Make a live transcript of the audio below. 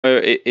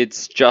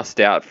it's just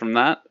out from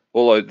that.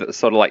 Although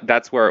sort of like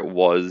that's where it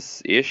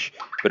was ish,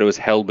 but it was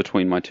held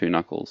between my two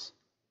knuckles.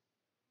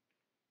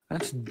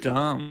 That's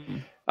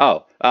dumb.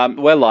 Oh,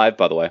 we're live,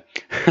 by the way.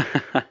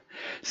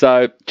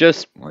 So,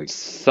 just Like,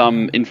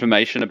 some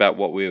information about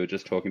what we were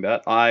just talking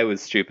about. I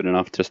was stupid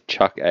enough to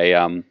chuck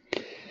a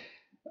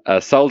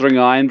soldering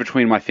iron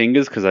between my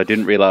fingers because I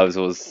didn't realize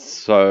it was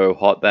so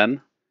hot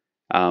then.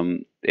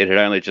 It had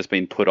only just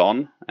been put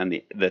on,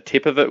 and the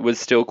tip of it was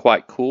still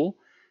quite cool,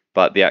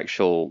 but the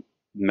actual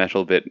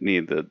metal bit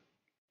near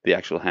the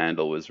actual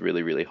handle was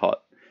really, really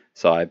hot.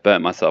 So I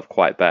burnt myself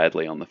quite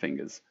badly on the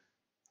fingers.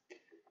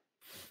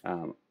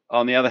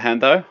 On the other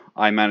hand, though,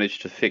 I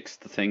managed to fix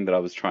the thing that I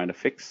was trying to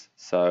fix,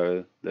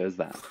 so there's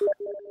that.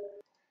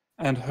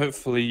 and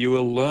hopefully you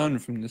will learn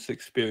from this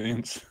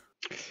experience.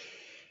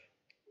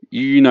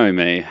 You know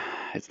me.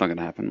 It's not going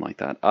to happen like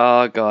that.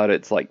 Oh, God,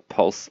 it's like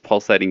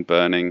pulsating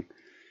burning.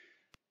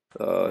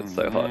 Oh, it's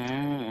so hot.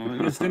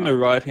 It's in the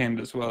right hand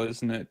as well,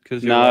 isn't it?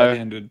 Because you're No.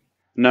 right-handed.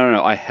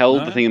 No. I held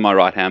No? the thing in my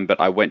right hand, but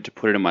I went to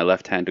put it in my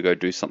left hand to go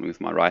do something with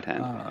my right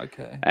hand. Ah,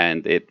 okay.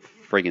 And it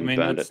friggin' I mean,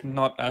 burned it's it.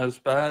 not as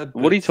bad.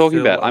 What are you talking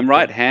about? I'm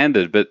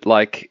right-handed, but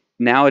like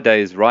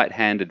nowadays,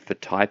 right-handed for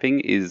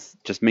typing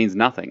just means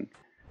nothing.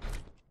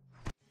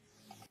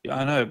 Yeah,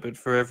 I know, but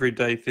for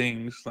everyday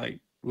things, like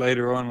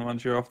later on,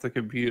 once you're off the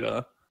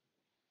computer,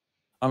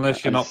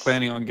 unless you're not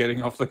planning on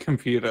getting off the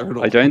computer at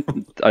all.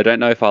 I don't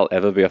know if I'll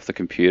ever be off the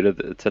computer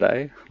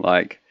today.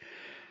 Like,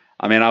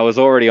 I mean, I was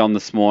already on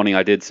this morning.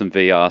 I did some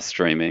VR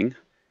streaming.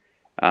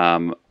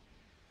 I'm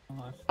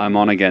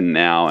on again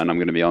now, and I'm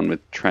going to be on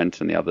with Trent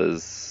and the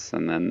others,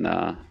 and then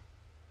Oh,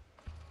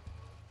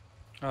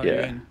 yeah, you're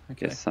in.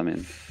 Okay. yes, I'm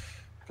in.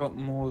 Got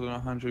more than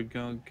 100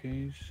 gold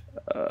keys.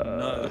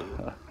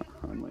 No.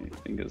 My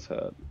fingers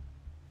hurt.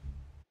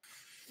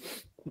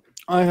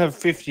 I have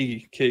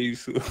 50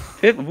 keys.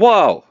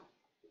 Whoa!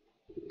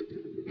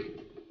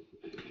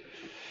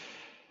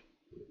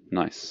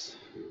 Nice.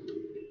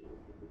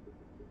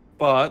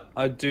 But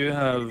I do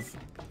have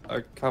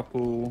a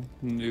couple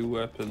new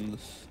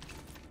weapons.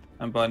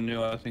 And by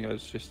new, I think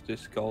it's just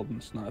this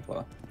golden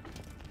sniper.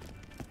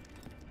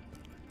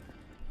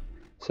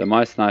 So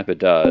my sniper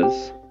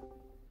does.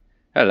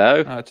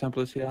 Hello.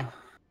 Templates, yeah.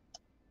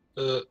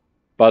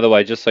 By the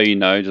way, just so you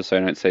know, just so I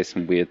don't say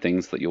some weird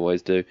things that you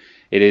always do,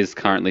 it is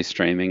currently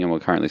streaming, and we're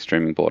currently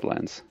streaming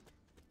Borderlands.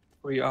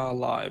 We are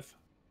live.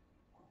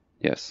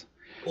 Yes.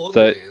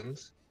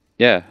 Borderlands? So,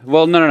 yeah.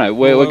 Well, no.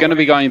 We're going to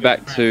be going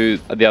back to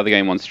the other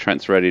game once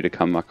Trent's ready to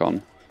come back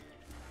on.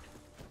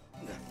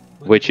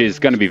 Which is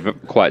going to be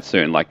quite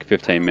soon, like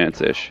 15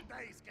 minutes-ish.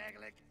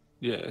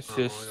 Yeah, it's I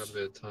just... got a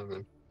bit of time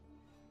then.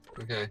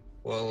 Okay,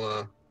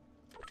 well,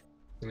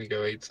 let me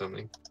go eat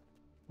something.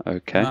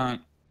 Okay.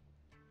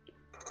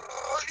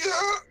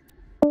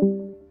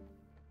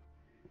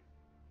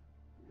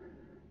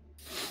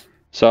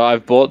 So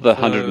I've bought the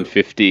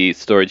 150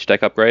 storage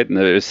deck upgrade, and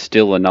there's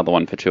still another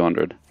one for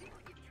 200.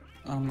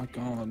 Oh my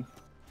god.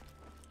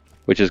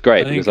 Which is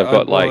great, because I've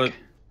got like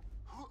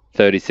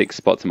 36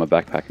 spots in my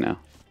backpack now.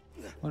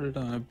 What did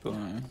I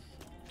buy?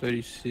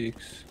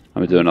 36. I'm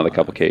going to do another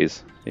couple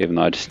keys, even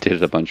though I just did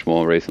it a bunch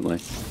more recently.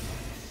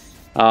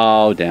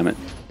 Oh, damn it.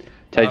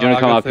 Tay, do you want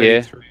to come up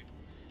here?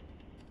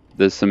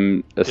 There's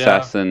some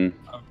assassin...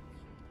 Yeah.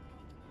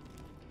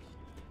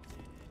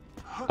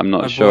 I'm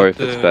not sure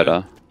if it's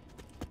better.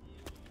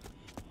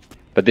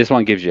 But this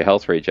one gives you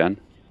health regen.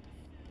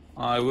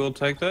 I will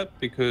take that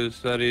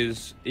because that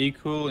is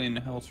equal in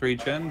health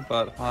regen,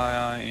 but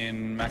higher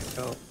in max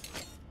health.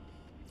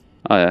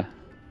 Oh yeah.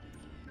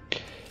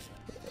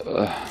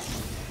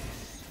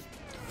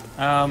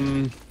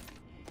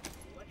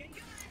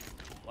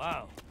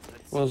 Wow.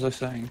 What was I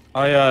saying?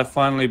 I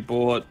finally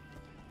bought,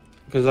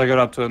 because I got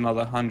up to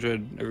another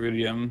 100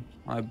 iridium.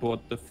 I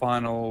bought the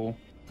final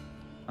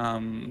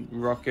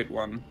rocket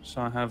one,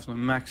 so I have the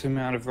max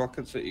amount of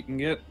rockets that you can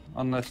get,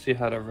 unless you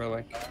had a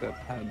relic that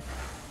had.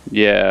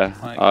 Yeah,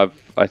 like,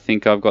 I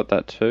think I've got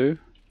that too.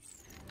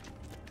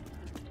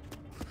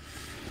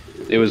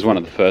 It was one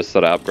of the first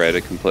that I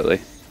upgraded completely,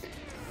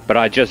 but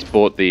I just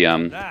bought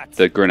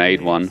the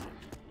grenade one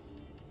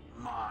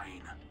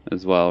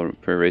as well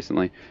pretty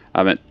recently.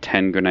 I'm at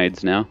 10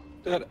 grenades now.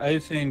 That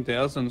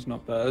 18,000's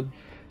not bad.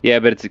 Yeah,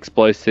 but it's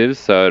explosives,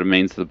 so it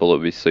means the bullet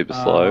will be super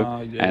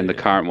slow. Yeah, and the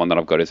current one that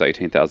I've got is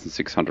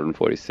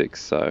 18,646,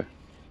 so...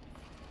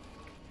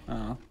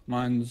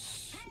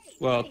 mine's,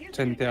 well,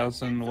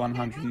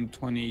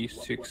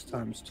 10,126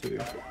 times 2.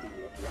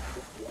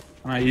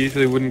 And I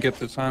usually wouldn't get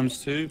the times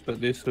 2,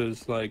 but this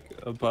was, like,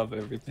 above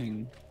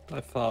everything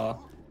by far.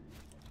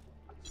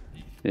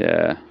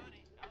 Yeah.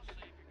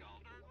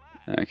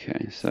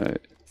 Okay, so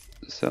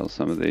sell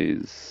some of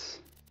these...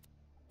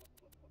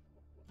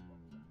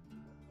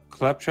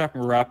 Claptrap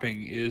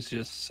rapping is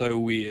just so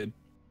weird.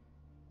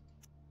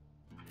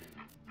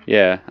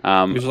 Yeah.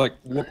 It's like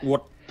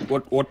what?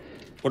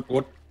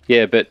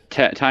 Yeah, but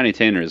Tiny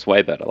Tina is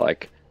way better.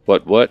 Like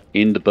what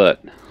in the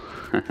butt.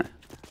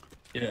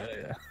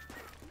 Yeah.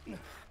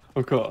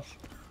 Of course.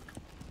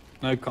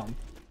 No comp.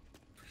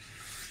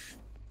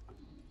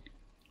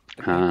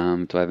 Do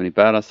I have any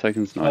badass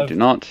tokens? No, I do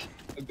not.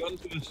 I've gotten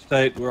to a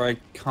state where I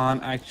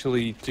can't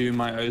actually do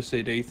my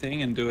OCD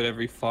thing and do it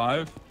every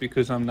 5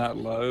 because I'm that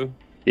low.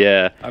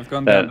 Yeah. I've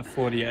gone down to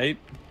 48.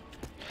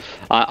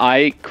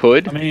 I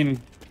could. I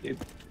mean, it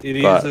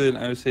is an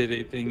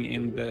OCD thing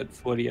in that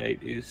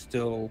 48 is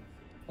still,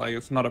 like,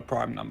 it's not a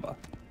prime number.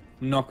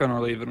 I'm not going to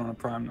leave it on a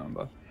prime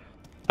number.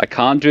 I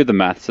can't do the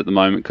maths at the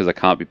moment because I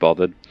can't be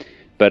bothered.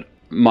 But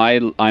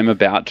I'm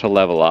about to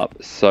level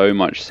up so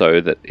much so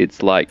that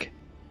it's like,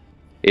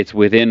 it's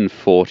within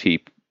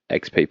 40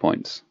 XP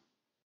points.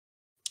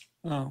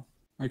 Oh,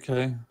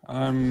 okay.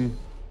 I don't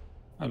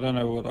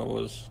know what I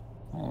was.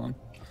 Hold on.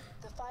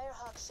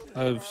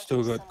 I've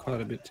still got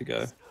quite a bit to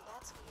go.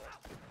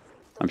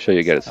 I'm sure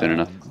you'll get it soon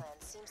enough.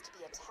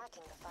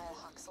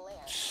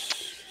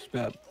 It's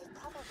about...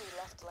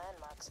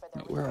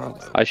 Where are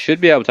they? I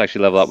should be able to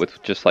actually level up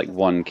with just like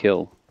 1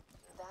 kill.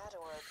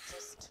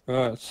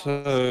 Right,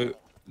 so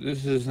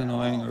this is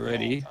annoying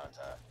already.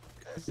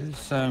 There's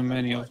so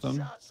many of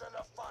them.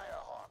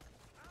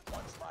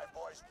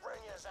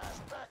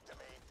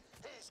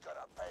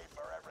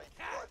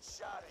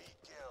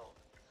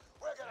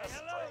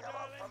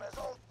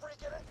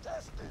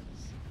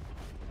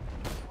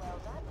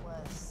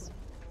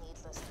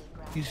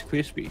 He's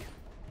crispy.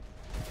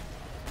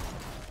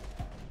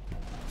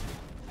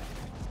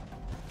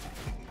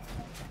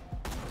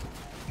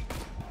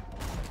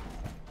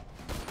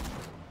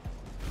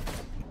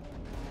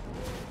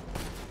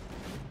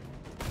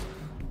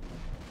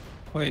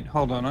 Wait,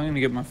 hold on. I'm gonna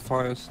get my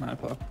fire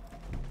sniper.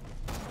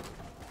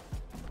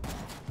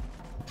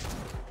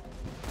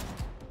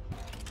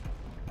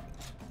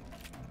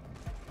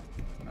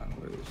 No,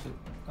 where is it?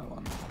 That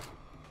one.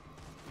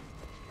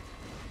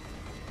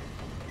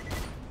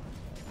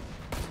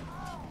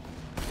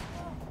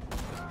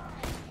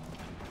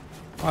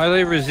 Why are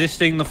they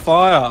resisting the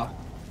fire?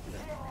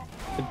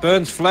 It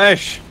burns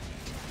flesh.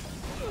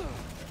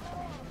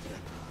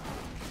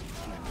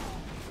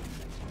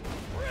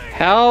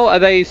 How are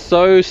they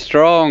so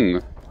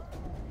strong?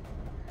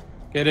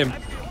 Get him.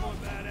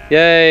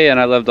 Yay, and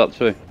I leveled up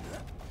too.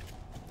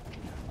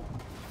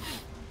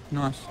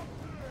 Nice.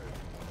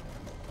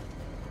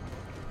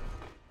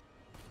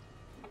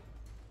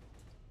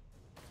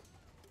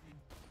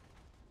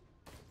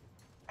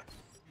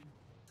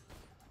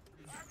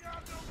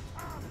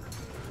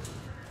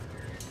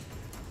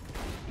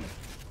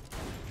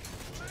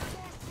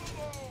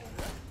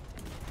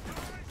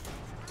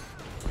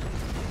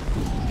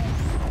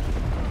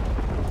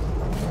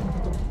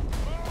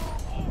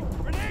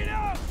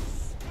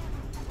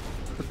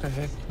 What the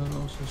heck?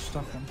 I'm also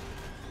stuck on.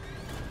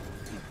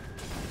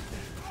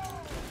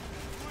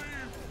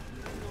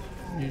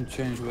 You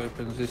change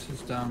weapons, this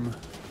is dumb.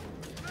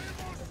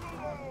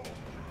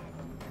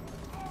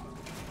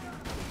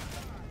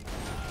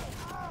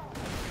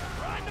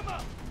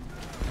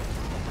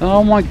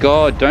 Oh my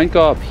god, don't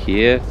go up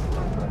here.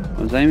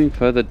 I was aiming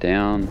further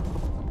down.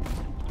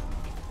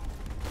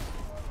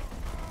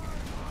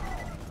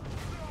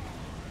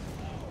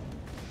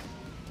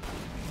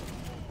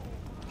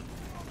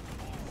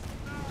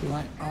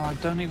 I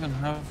don't even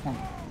have one.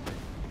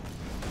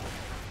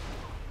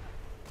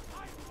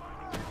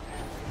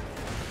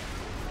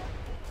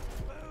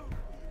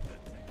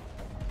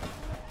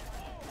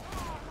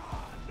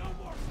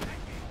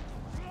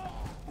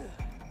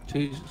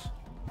 Jesus.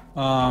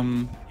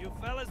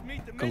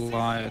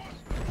 Goliath.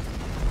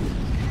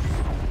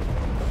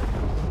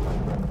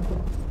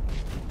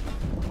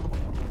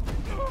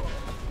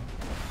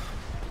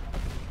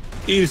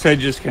 His head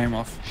just came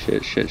off.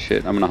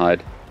 Shit. I'm gonna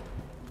hide.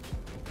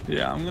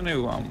 Yeah, I'm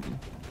gonna,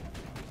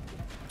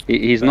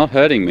 He's not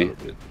hurting me.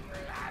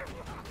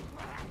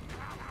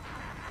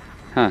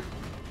 Huh.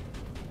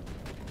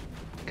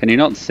 Can you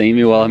not see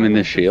me while I'm in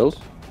this shield?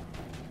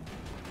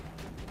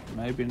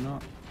 Maybe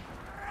not.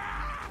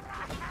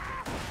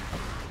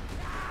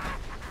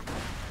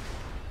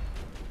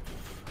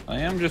 I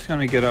am just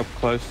gonna get up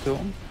close to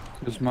him,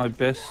 because my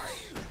best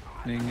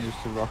thing is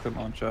the rocket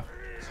launcher.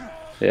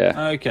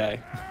 Yeah. Okay.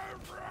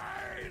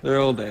 They're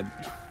all dead.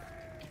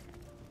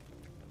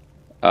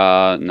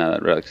 No,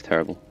 that relic's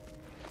terrible.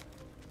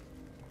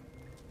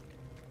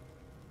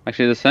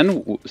 Actually, the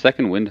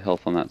second wind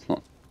health on that's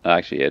not...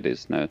 Actually, yeah, it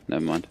is. No,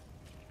 never mind.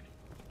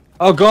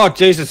 Oh god,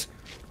 Jesus!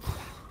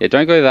 Yeah,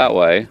 don't go that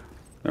way.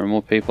 There are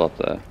more people up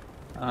there.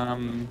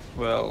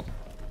 Well...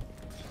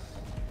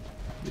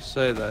 You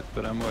say that,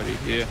 but I'm already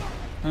here.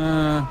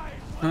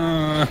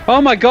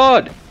 Oh my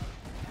god!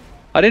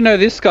 I didn't know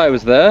this guy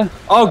was there.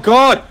 Oh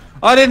god!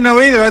 I didn't know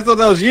either, I thought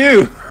that was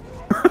you!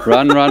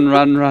 Run.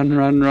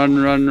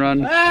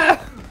 Ah!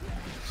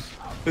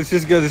 Let's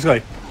just go this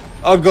way.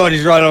 Oh god,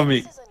 he's right on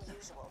me.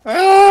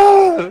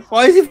 Ah!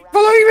 Why is he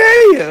following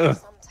me?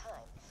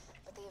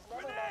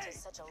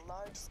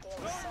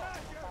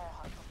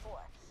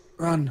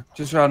 Run,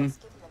 just run.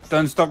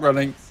 Don't stop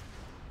running.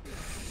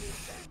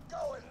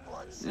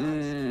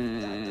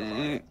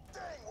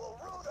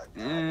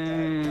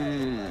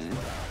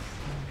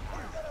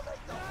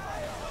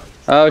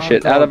 Oh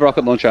shit, out of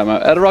rocket launch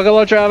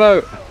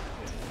ammo.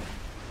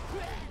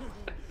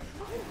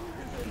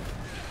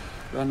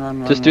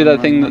 Run, Just run, do that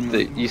run, thing run,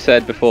 that run. you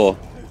said before.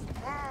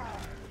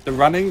 The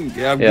running?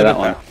 Yeah, I'm Yeah, good that at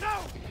one.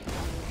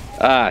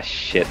 Ah,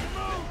 shit.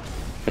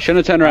 I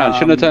shouldn't have turned around.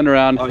 Shouldn't have turned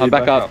around. oh, I'm you're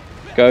back back up.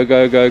 Go,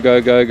 go, go, go,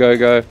 go, go,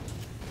 go.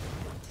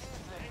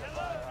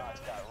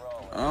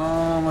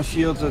 Oh, my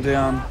shields are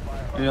down.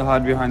 I need to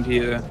hide behind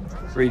here.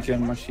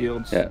 Regen my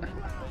shields. Yeah.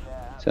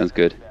 Sounds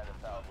good.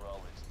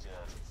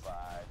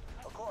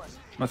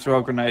 I'm gonna throw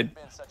a grenade.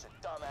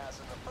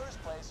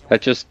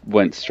 That just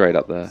went straight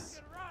up there.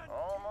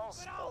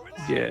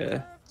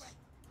 Yeah.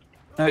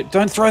 No,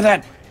 don't throw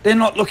that. They're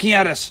not looking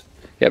at us.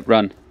 Yep,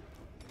 run.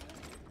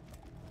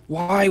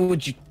 Why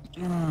would you?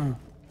 Uh,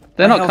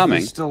 They're my not health coming.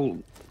 is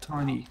still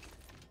tiny.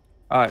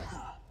 Alright,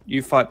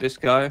 you fight this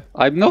guy.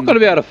 I'm not going to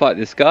be able to fight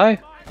this guy.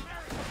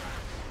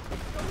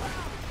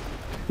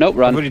 Nope, I've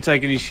run. already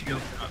taken his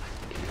shield.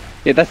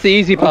 Yeah, that's the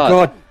easy part.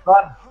 Oh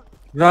god,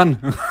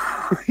 run!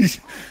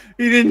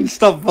 He didn't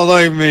stop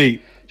following me.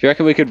 Do you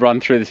reckon we could run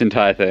through this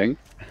entire thing?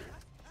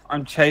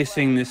 I'm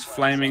chasing this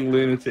flaming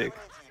lunatic.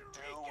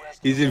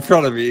 He's in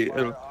front of me.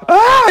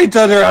 Ah! He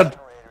turned around.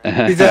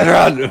 He turned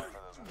around.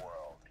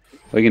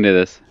 We can do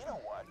this.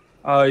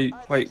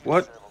 Wait,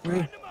 what?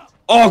 Where?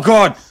 Oh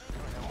god!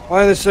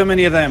 Why are there so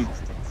many of them?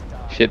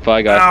 Shit,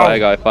 fire guy, Ow. fire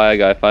guy, fire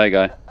guy, fire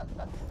guy.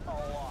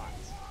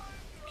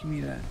 Give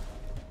me that.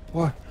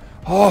 What?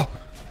 Oh!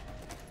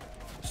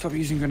 Stop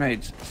using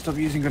grenades. Stop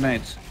using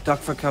grenades. Duck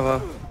for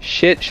cover.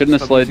 Shit, shouldn't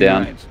have Stop slowed using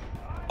down. grenades.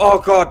 Oh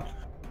god!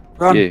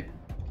 Run! You.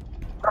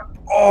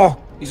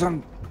 Oh!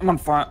 I'm on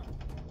fire.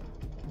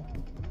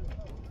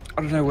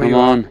 I don't know where Come you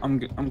on. are. I'm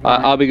coming.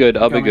 I'll be good,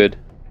 I'll be coming. good.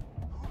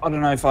 I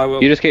don't know if I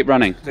will. You just keep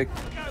running.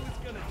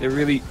 They're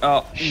really...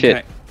 Oh, Shit.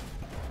 okay.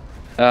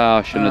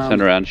 Oh, shouldn't have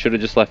turned around. Should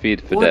have just left you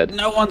for What? dead.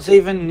 No one's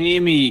even near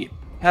me.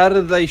 How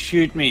did they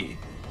shoot me?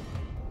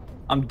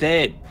 I'm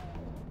dead.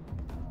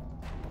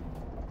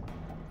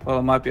 Well,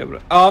 I might be able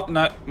to... Oh,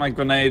 no. My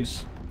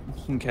grenades...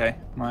 Okay.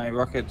 My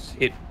rockets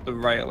hit the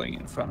railing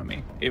in front of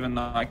me. Even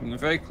though I can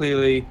very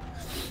clearly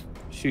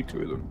shoot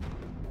through them.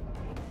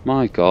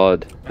 My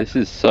god, this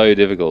is so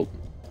difficult.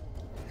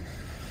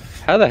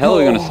 How the hell are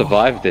we going to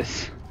survive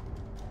this?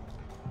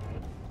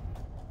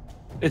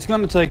 It's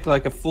going to take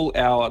like a full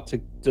hour to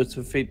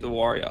defeat the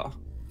warrior.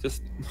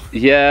 Just...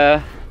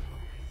 Yeah.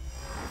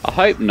 I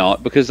hope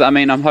not, because I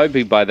mean, I'm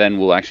hoping by then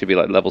we'll actually be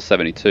like level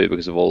 72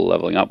 because of all the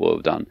leveling up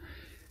we've done.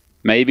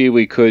 Maybe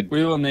we could...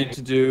 We will need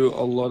to do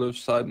a lot of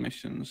side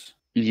missions.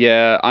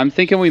 Yeah, I'm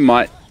thinking we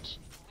might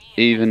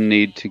even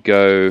need to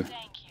go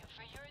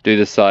do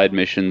the side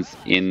missions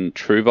in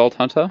True Vault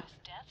Hunter.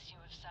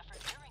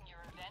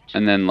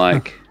 And then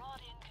like,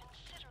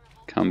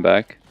 come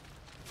back.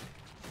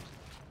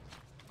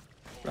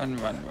 Run.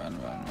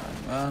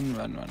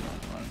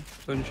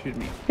 Don't shoot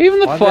me. Even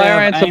the Why do they fire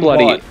have ants are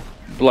aimbot?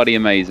 bloody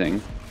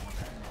amazing.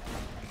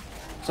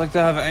 It's like they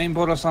have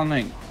aimbot or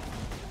something.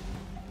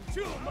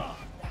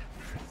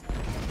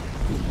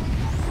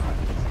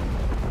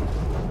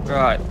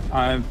 Right,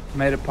 I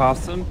made it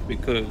past them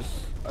because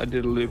I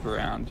did a loop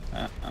around.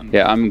 And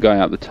Yeah, I'm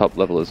going up the top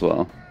level as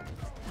well.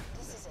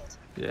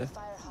 yeah.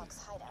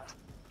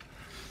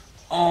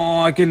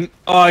 Oh, I can.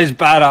 Oh, he's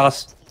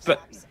badass.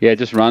 But Yeah,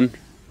 just run.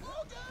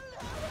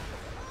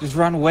 just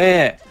run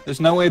where? There's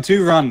nowhere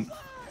to run.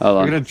 Hold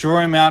I'm on. gonna draw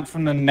him out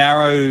from the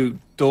narrow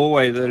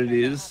doorway that it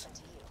is.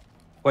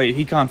 Wait,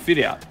 he can't fit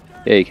out.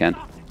 Yeah, you can.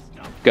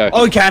 Go.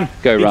 Oh, he can.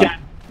 Go, He run. can.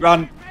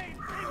 Run.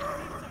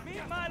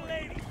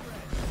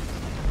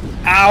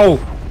 Ow!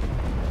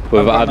 I've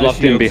got no locked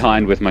him shields.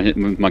 behind with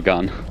my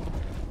gun.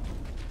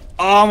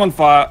 Oh, I'm on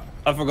fire.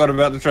 I forgot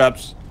about the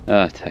traps.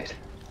 Ah, Tate.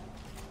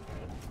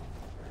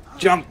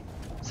 Jump.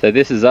 So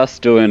this is us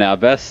doing our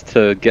best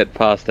to get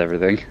past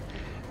everything.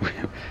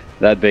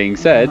 That being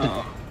said,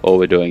 Oh. all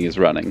we're doing is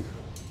running.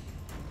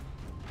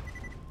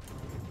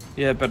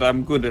 Yeah, but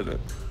I'm good at it.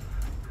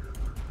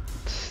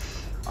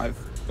 I've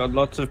got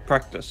lots of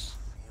practice.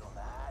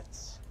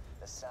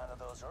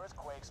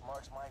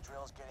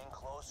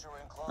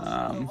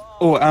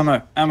 Oh,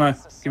 ammo.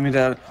 Give me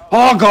that.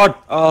 Oh god!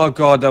 Oh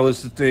god, that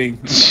was the thing.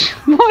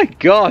 My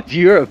God,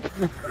 Europe!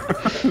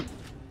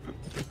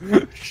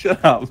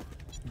 Shut up.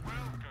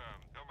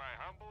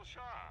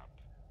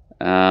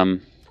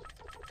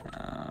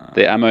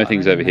 The ammo I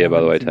thing's don't over here, have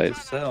by the way, anything Tate.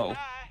 to sell.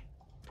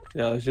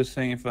 Yeah, I was just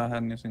saying if I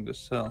had anything to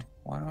sell.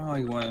 Why am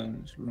I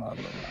going? Blah, blah,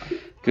 blah.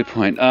 Good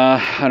point. I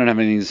don't have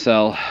anything to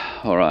sell.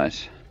 All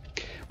right,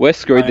 we're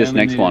screwed I this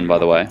only next need one, by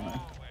the way.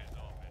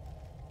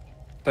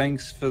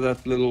 Thanks for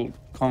that little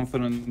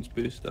confidence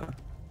booster.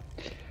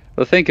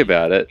 Well, think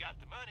about it.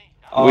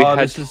 Oh, We had-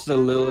 this is the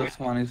Lilith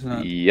one, isn't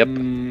it?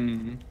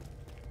 Yep.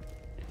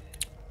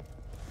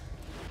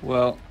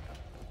 Well,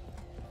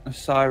 a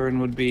siren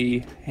would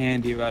be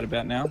handy right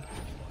about now.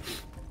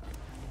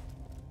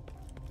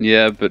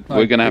 Yeah, but we're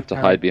Like, gonna have to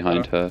the hide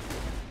behind her.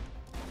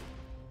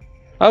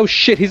 Oh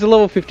shit, he's a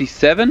level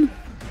 57?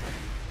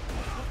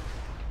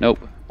 Nope.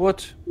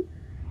 What?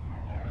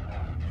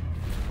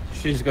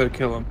 She's got to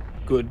kill him.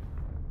 Good.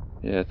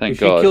 Yeah, thank If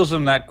she God. kills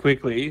him that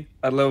quickly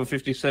at level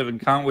 57,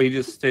 can't we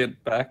just stand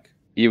back?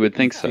 You would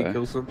think She so.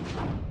 kills him.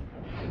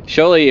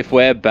 Surely, if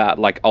we're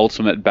like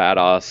ultimate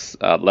badass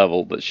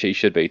level, that she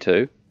should be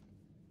too.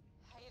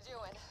 How you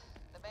doing?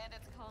 The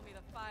bandits call me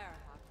the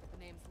Firehawk, but the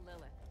name's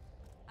Lilith.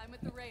 I'm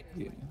with the Raiders.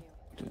 Yeah.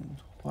 Like you.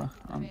 What?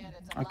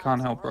 I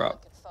can't help her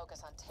up.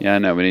 Yeah, I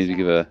know. We need to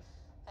give her.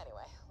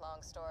 Anyway,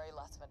 long story,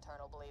 lots of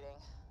internal bleeding.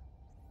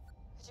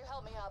 Could you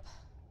help me up?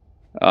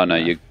 Oh no,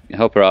 you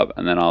help her up,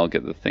 and then I'll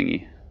get the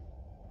thingy.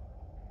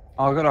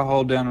 I gotta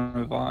hold down and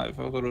revive.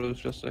 I thought it was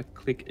just a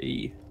click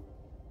E.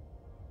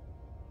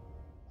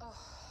 Oh,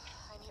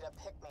 I need a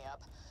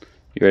pick-me-up.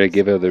 You ready to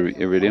give her the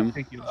iridium?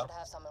 Pick you I should up.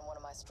 have some in one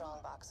of my strong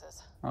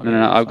boxes. I'll No, give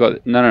no, you I've some.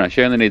 got no.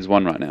 She only needs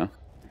one right now.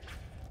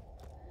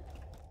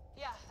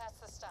 Yeah, that's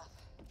the stuff.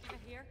 Keep it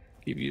here.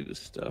 Give you the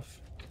stuff.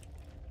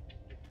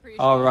 Appreciate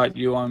All it. right,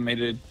 you want me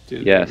to do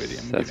Yes, the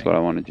iridium that's giving. what I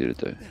wanted you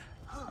to do.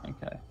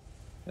 Okay,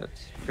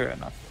 that's fair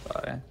enough.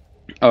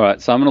 All right,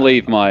 so I'm gonna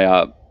leave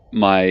my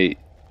my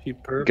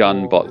Purple.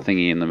 gun bot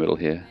thingy in the middle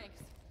here.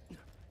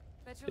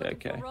 Thanks. Bet Yeah, you're looking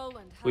for okay.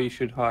 Roland, huh? We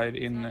should hide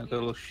in the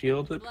little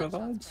shield it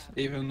provides,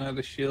 even though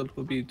the shield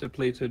will be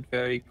depleted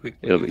very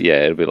quickly.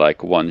 It'll be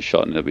like one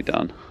shot and it'll be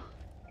done.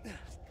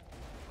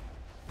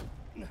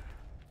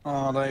 Oh,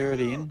 are they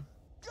already in?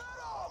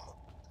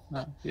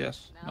 No.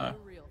 Yes. Now No. the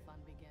real fun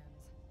begins.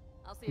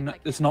 I'll see if No. I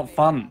It's can't not fade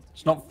fun. it.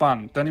 It's not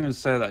fun. Don't even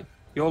say that.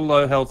 You're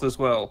low health as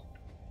well.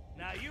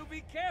 Now you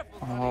be careful.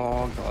 buddy.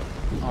 Oh god.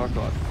 Oh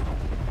god.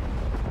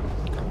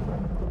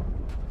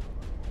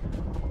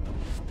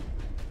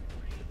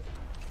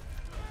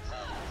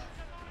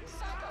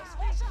 Psychos,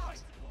 watch out!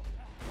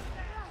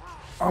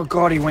 Oh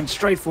god, he went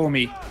straight for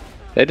me.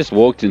 They just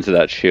walked into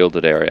that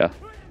shielded area.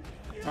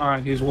 All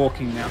right, he's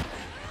walking now.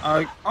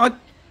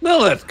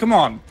 Lilith, come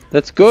on.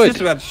 That's I was good.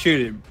 just about to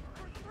shoot him.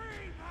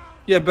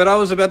 Yeah, but I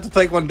was about to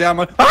take one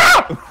down.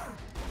 Ah!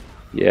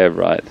 Yeah,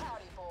 right.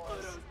 Howdy,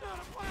 boys.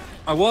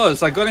 I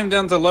was. I got him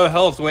down to low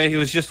health where he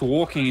was just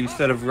walking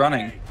instead of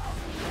running.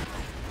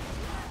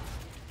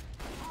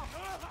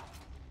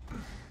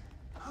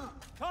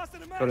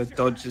 Tossing him Gotta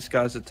dodge this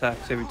guy's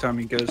attacks every time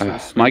he goes. for a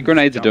swing. My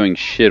grenades are Jump. doing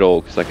shit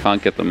all because I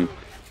can't get them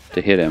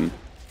to hit him.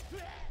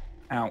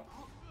 Ow.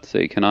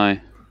 See, can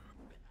I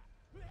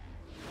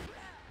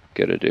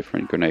get a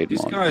different grenade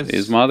This mod? guy's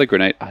Is my other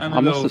grenade? I And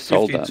must level have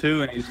sold that.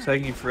 52 and he's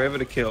taking forever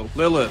to kill.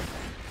 Lilith,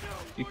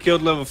 you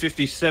killed level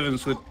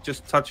 57s with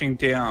just touching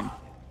down.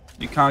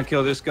 You can't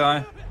kill this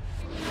guy?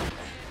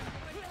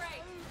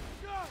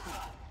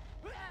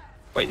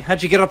 Wait,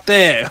 how'd you get up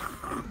there?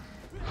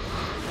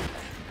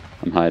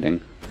 I'm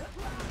hiding.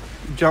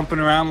 Jumping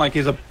around like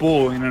he's a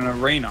bull in an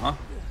arena.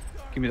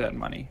 Give me that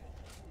money.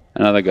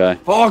 Another guy.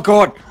 Oh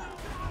god!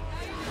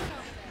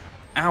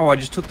 Ow, I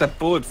just took that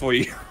bullet for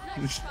you.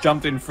 Just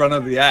jumped in front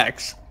of the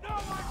axe.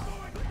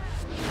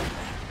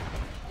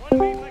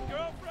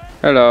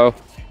 Hello.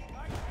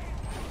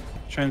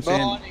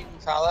 Transcend. Morning,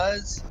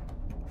 fellas.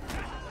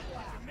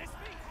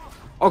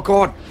 Oh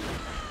god!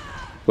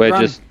 We're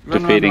Run, just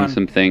run, defeating run.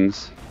 some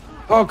things.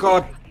 Oh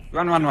god!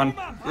 Run, run, run.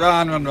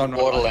 Run, run, run, run.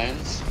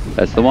 Borderlands.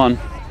 That's the one.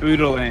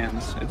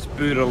 Budalands. It's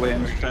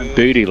Budalands.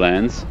 Booty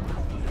lands.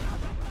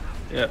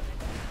 Yep.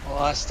 Well,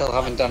 I still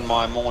haven't done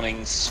my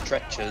morning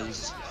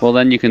stretches. Well,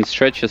 then you can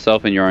stretch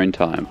yourself in your own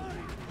time.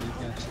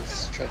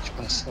 Just stretch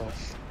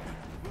myself.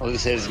 Well,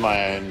 this is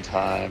my own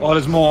time. Oh,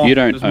 there's more. You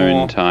don't There's own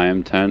more.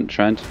 time,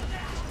 Trent.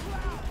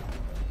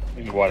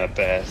 What a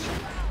bet.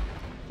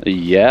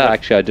 Yeah,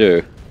 actually I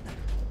do.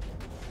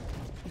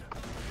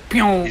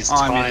 Pew! Is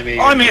I time missed. even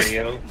I missed.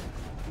 real?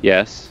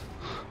 Yes.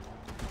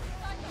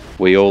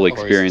 We all Or is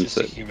experience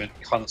it it. just a human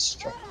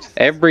construct?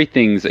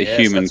 Everything's a Yes,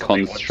 human that's what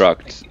they want.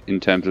 construct in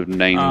terms of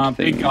named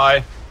things.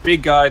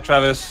 Big guy,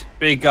 Travis.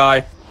 Big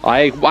guy,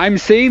 I'm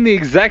seeing the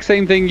exact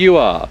same thing you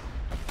are.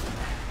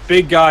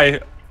 big guy.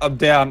 I'm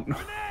down.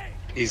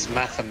 Is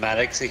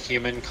mathematics a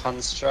human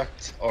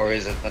construct, or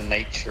is it the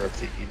nature of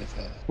the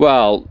universe?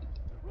 Well,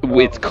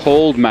 it's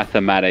called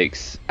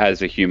mathematics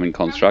as a human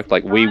construct.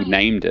 Like, we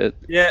named it.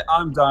 Yeah,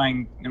 I'm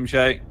dying,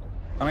 MJ.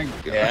 I mean,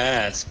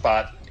 Yes,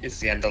 but is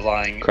the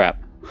underlying Crap.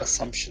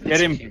 assumption?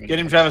 get him, human get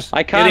him, Travis.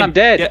 I Get can't, him. I'm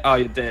dead. Oh,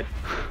 you're dead.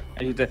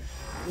 Are you dead?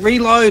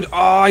 Reload.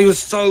 Oh, he was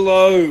so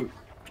low.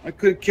 I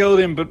could have killed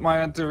him, but I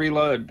had to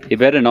reload. You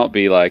better not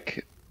be,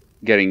 like,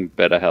 getting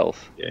better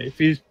health. Yeah, if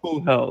he's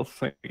full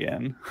health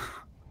again.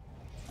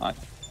 Right.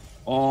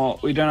 Oh,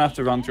 we don't have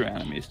to run through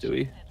enemies, do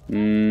we?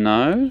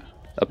 No?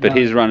 But No,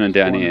 he's running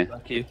down One here.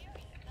 back here.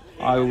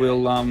 I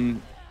will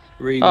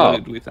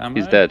reload with ammo.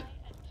 He's dead.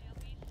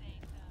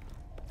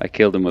 I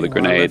killed him with a I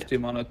grenade. left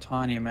him on a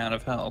tiny amount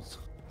of health.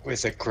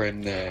 With a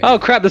grenade. Oh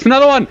crap, there's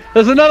another one!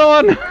 There's another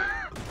one!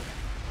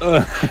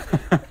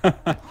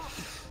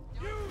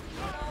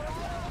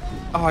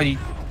 Oh, you...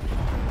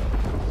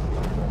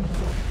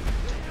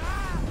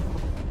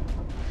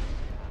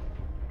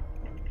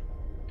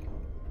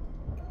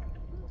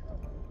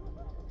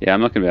 Yeah,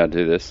 I'm not gonna be able to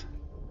do this.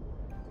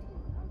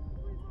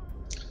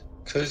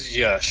 Cause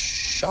you're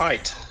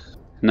shite.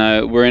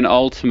 No, we're in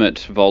ultimate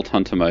Vault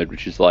Hunter mode,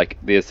 which is like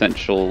the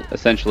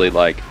essentially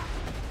like,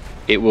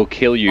 it will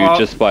kill you Oh,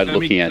 just by let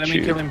looking me, at let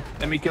you. me kill him.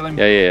 Let me kill him.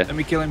 Yeah, yeah, yeah. Let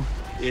me kill him.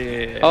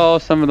 Yeah. Oh,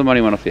 some of the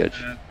money went off the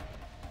edge.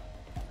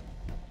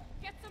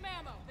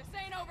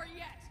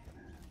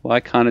 Why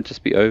can't it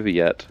just be over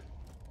yet?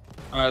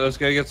 Alright, let's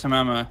go get some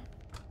ammo.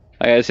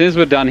 Okay, as soon as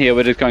we're done here,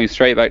 we're just going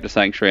straight back to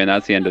Sanctuary, and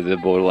that's the end of the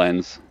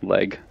Borderlands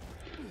leg.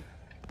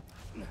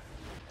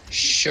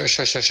 Sure.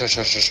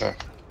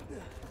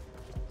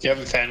 You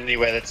haven't found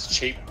anywhere that's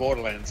cheap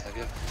Borderlands, have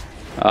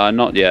you?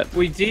 Not yet.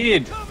 We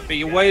did, but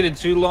you waited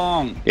too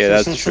long.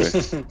 Yeah, that's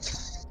true.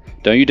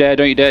 Don't you dare,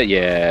 don't you dare.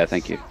 Yeah,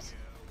 thank you.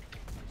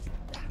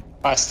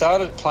 I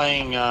started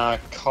playing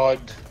COD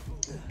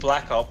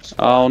Black Ops.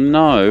 Oh on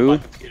no. my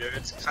computer.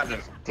 It's kind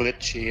of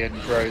glitchy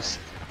and gross,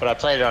 but I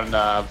played it on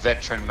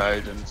veteran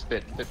mode and it's a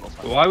bit more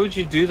fun. Why would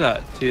you do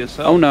that to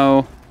yourself? Oh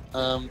no.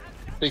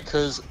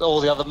 Because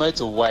all the other modes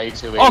are way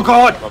too easy. Oh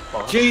god!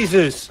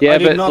 Jesus! Yeah, I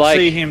did but, not like-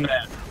 see him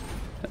there.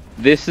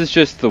 This is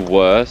just the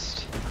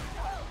worst.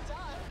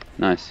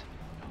 Nice.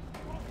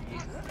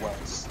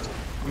 West.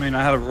 I mean,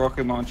 I had a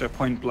rocket launcher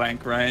point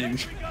blank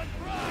range.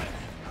 God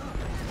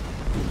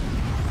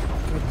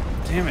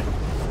damn it.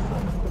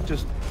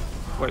 Just...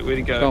 Wait, where'd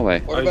he go? Go away.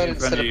 What Oh, he's about in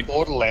front instead of you. of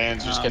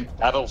Borderlands, just get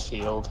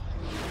Battlefield?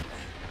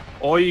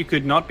 Or you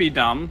could not be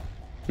dumb.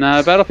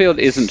 No, Battlefield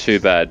isn't too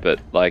bad, but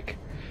like,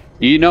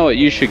 you know what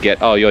you should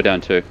get. Oh, you're down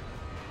too.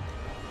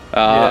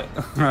 Yeah,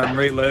 I'm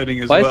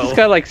reloading as Why well. is this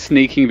guy like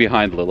sneaking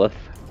behind Lilith?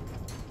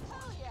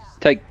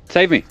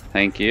 Save me.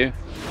 Thank you.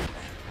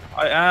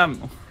 I am.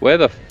 Where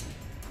the?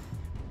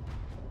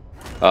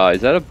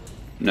 Is that a?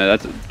 No,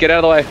 that's. Get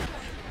out of the way.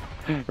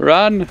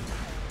 Run.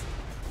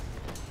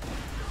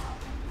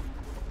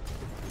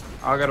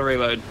 I gotta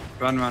reload.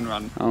 Run.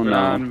 Oh, no.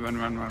 Run.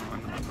 Run.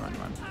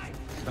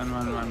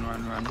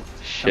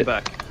 Shit. Come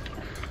back.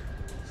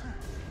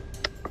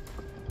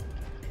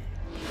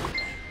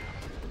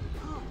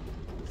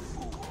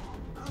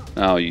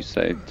 Oh, you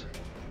saved.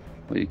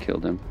 Well, you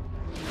killed him.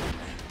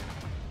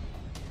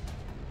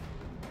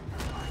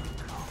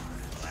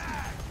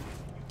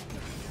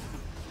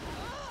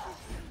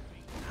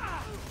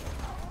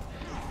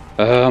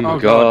 Oh my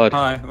god.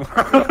 Hi.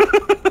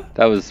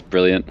 That was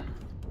brilliant.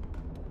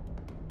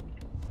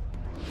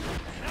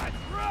 That's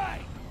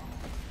right.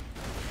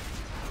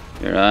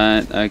 You're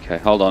right. Okay,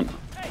 hold on.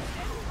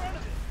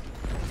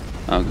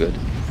 Oh, good.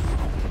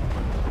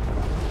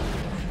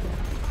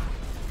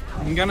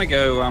 I'm gonna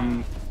go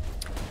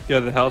go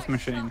to the health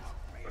machine.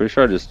 Pretty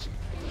sure I just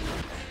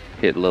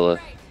hit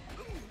Lilith.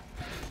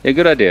 Yeah,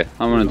 good idea.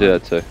 I'm gonna do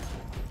that too.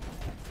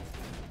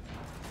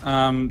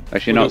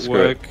 Actually, would not it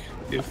screw it. work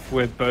if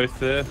we're both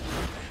there?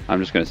 I'm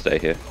just gonna stay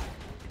here.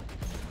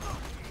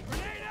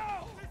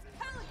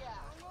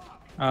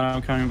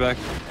 I'm coming back.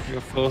 You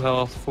got full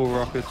health, full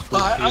rockets, full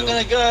I'm shield.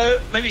 gonna go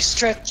maybe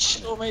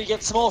stretch or maybe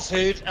get some more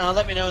food and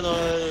let me know in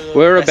the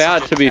We're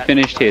about to be chat.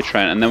 finished here,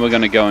 Trent, and then we're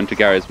gonna go into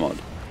Gary's mod.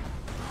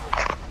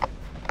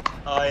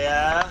 Oh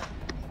yeah?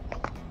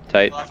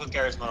 Tate, Well, I've got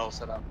Gary's mod all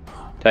set up.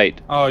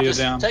 Tate. Oh, you're Just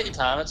down. take your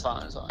time, it's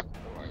fine, Don't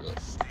worry.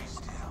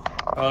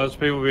 Oh, there's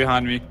people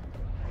behind me.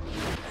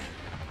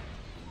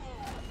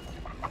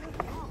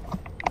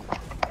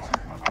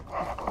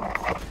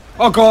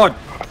 Oh god!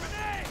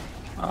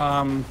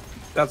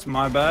 That's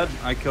my bad.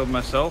 I killed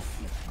myself.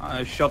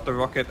 I shot the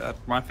rocket at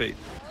my feet.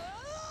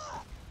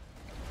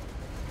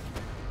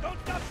 Don't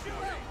stop shooting.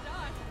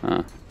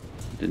 Ah,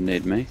 didn't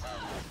need me.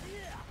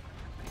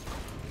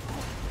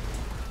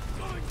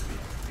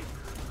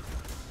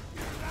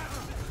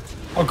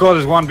 Oh god,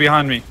 there's one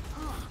behind me.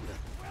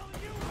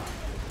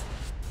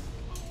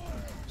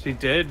 Is he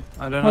dead?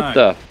 I don't know. What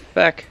the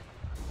feck?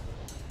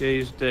 Yeah,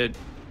 he's dead.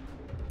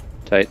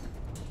 Tate.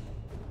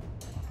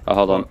 Oh,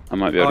 hold on. I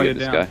might be able Oh, to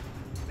get you're this down. guy.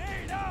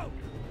 NATO.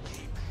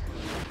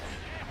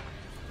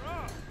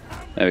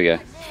 There we go.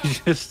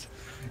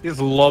 He's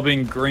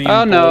lobbing green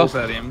Oh, no. balls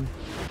at him.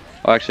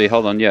 Oh, actually,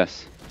 hold on.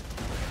 Yes.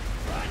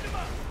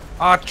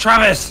 Oh,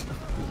 Travis!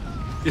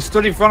 You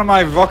stood in front of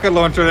my rocket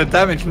launcher and it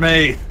damaged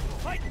me.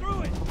 Fight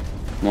through it.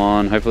 Come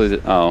on.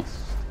 Hopefully, oh.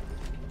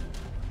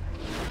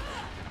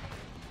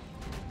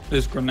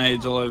 There's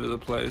grenades all over the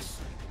place.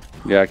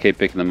 Yeah, I keep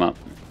picking them up.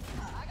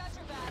 I got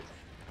your back.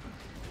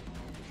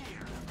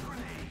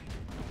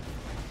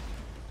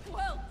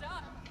 Well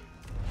done.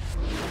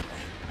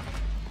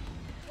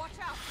 Watch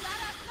out.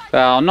 That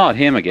outside. Oh, not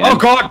him again. Oh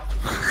god!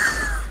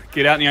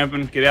 Get out in the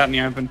open, get out in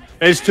the open.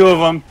 There's two of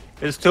them.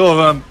 There's two of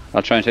them.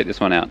 I'll try and take this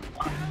one out.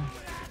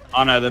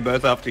 Oh no, they're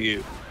both after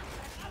you.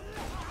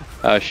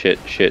 Oh, shit.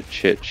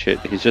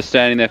 He's just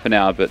standing there for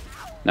now, but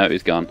no,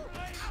 he's gone.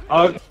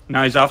 Oh,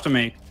 no, he's after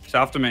me. He's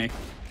after me.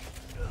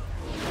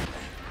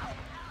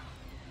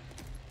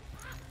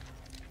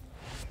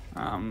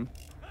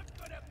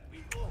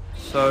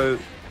 So,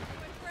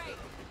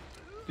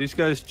 this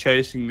guy's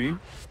chasing me.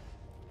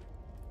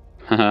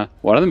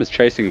 One of them is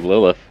chasing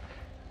Lilith.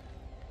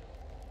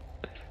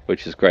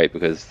 Which is great,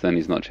 because then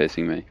he's not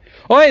chasing me.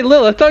 Oh, hey,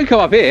 Lilith, don't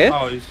come up here!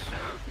 Oh, he's...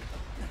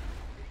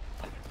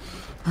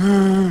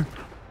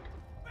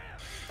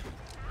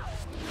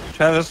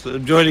 Travis,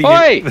 I'm joining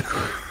Oi! you.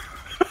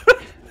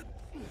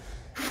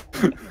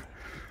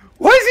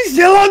 Why is he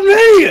still on me?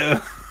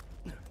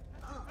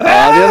 Oh, the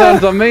other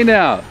one's on me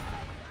now.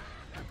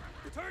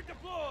 Turn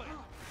deployed.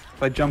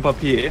 If I jump up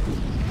here...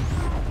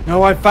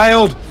 No, I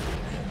failed!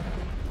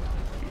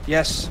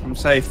 Yes, I'm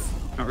safe.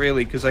 Not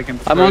really, because I can.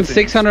 I'm throw on things.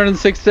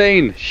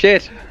 616.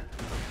 Shit.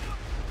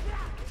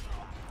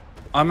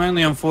 I'm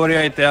only on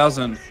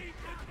 48,000.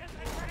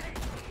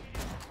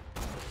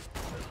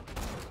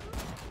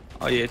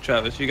 Oh yeah,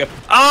 Travis, you got.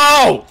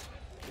 Oh!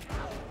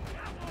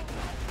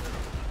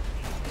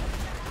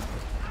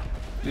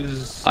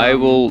 I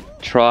will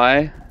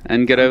try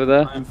and get over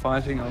there. I'm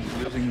fighting a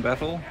losing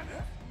battle.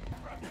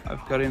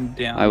 I've got him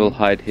down. I will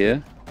hide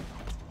here.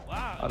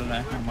 I don't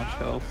know how much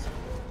health.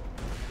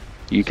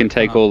 You can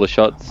take all the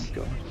shots.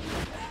 God.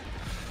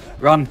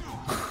 Run!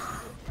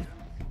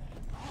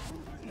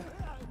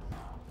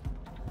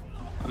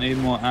 I need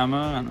more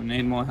ammo and I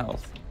need more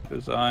health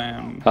because I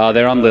am. Oh,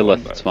 they're on low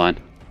Lilith. both. It's fine.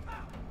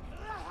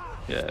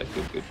 Yeah,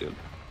 good.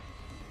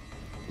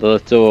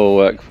 Lilith will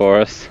work for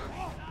us.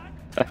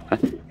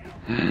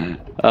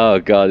 Oh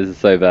god, this is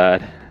so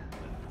bad.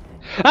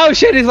 Oh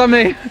shit, he's on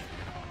me!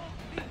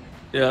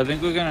 Yeah, I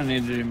think we're gonna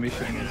need to do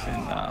missions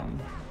in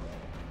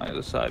like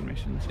the side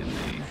missions in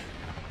the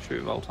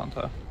True Vault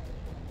Hunter.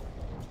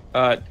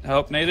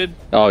 Help needed?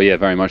 Oh yeah,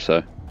 very much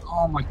so.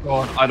 Oh my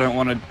god, I don't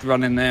want to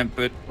run in there,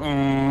 but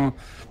run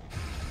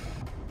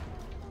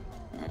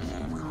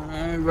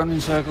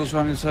in circles,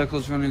 run in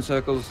circles, run in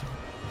circles.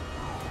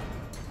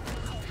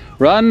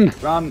 Run!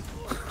 Run!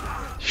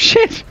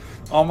 Shit!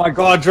 Oh my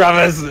god,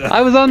 Travis!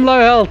 I was on low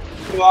health.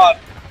 God.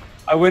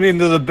 I went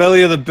into the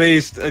belly of the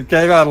beast and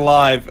came out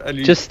alive. And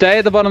you Just stay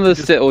at the bottom of the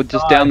just stairs, or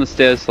just died. down the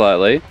stairs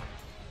slightly.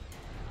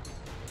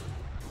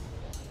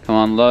 Come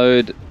on,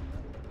 load.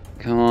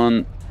 Come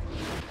on.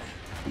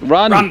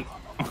 Run! run!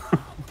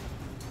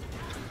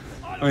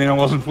 I mean, I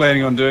wasn't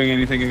planning on doing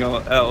anything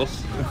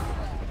else.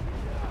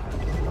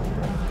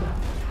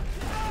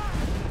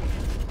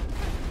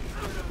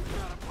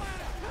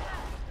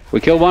 We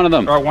killed one of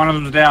them. Alright, one of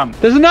them's down.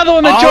 There's another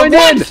one that Oh, joined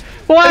what? in! They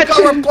What?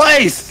 got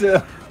replaced!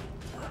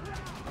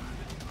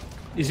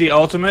 Is he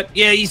ultimate?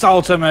 Yeah, he's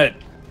ultimate!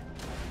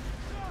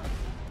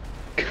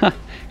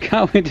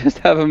 Can't we just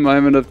have a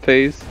moment of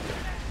peace?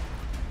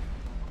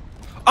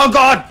 Oh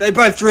god! They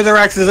both threw their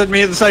axes at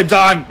me at the same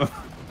time!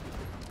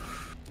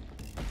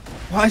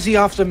 Why is he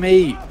after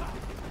me?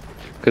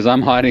 Because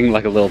I'm hiding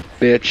like a little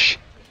bitch.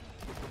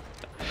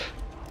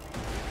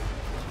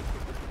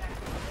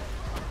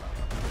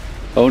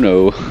 Oh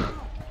no.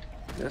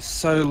 They're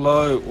so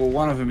low. Well,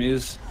 one of them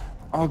is.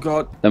 Oh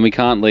god. Then we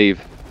can't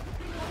leave.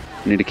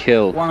 We need to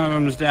kill. One of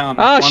them's down.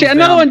 Oh One's shit,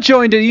 another down. one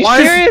joined it. Are you Why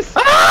is- serious?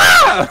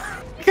 Ah!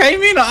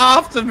 Came in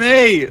after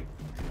me!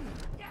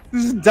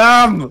 This is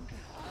dumb!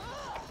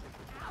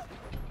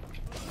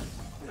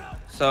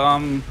 So,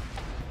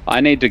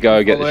 I need to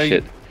go get the Following-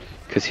 shit.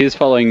 Because he's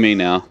following me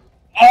now.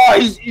 Oh,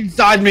 he's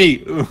inside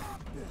me!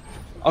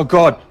 Oh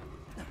god.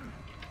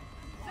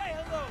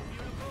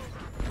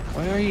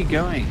 Where are you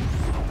going?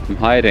 I'm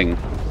hiding.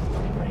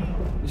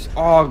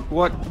 Oh,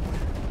 what?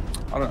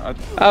 I don't.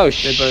 Oh They're both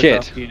shit.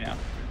 after you now.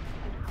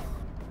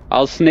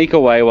 I'll sneak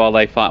away while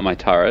they fight my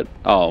turret.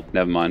 Oh,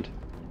 never mind.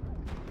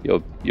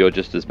 You're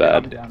just as I'm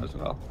bad. down as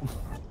well.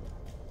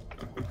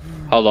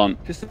 Hold on.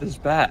 Just as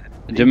bad.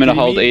 Do you want me to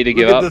hold E to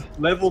give Look up? at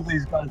the level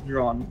these guys are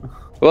on.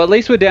 Well, at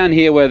least we're down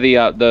here where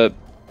the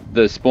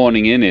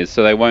spawning in is,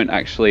 so they won't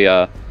actually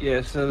Yeah,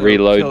 so they'll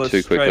Reload kill us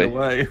too straight quickly.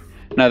 away.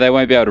 No, they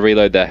won't be able to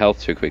reload their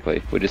health too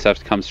quickly. We just have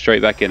to come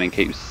straight back in and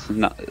keep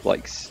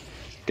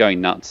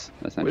going nuts,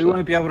 We essentially.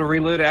 won't be able to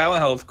reload our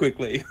health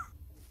quickly.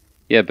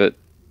 Yeah, but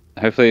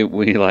hopefully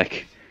we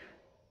like.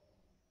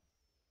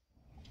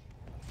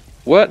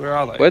 What? Where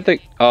are they? Where'd they?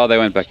 Oh, they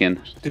went back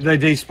in. Did they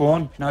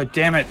despawn? No,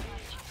 damn it.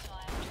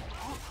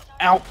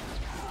 Ow.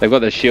 They've got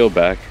their shield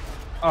back.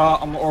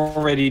 I'm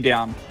already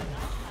down.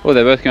 Oh,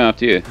 they're both going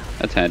after you.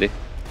 That's handy.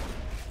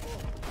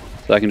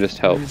 So I can just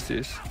help. What is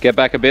this? Get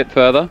back a bit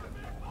further.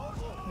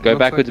 Go Looks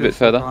backwards like a bit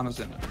further. there's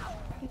in it.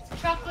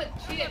 It's chocolate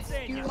chips.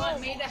 Do you want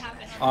me to have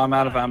it? Oh, I'm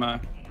out of ammo.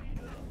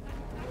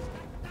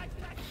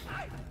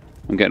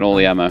 I'm getting all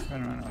the ammo.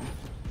 No.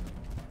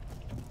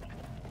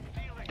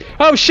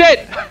 Oh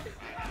shit!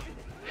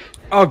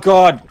 Oh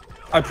god.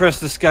 I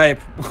pressed escape.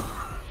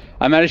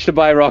 I managed to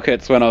buy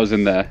rockets when I was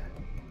in there.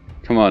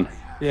 Come on.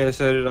 Yeah,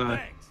 so did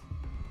I.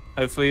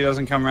 Hopefully he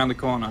doesn't come around the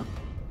corner.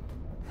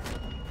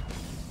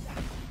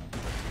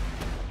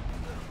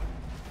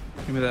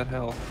 Give me that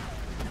health.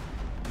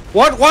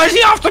 What? Why is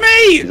he after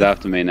me? He's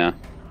after me now.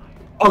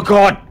 Oh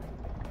god.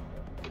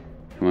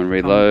 Come on, Come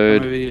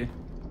reload. over here.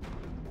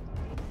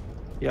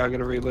 Yeah, I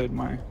gotta reload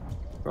my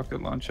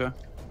rocket launcher.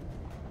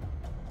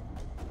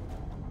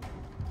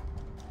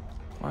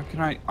 Why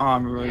can I? Oh,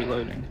 I'm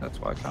reloading. That's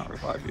why I can't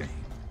revive you.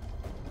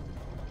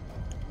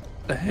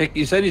 The heck?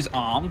 You said his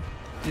arm?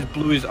 He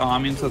blew his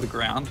arm into the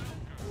ground.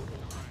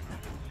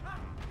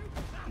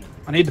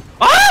 I need.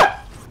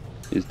 Ah!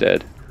 He's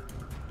dead.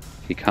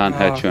 He can't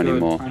hurt you good.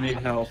 anymore. I need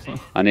help.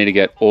 I need to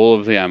get all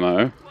of the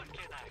ammo.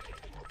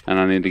 And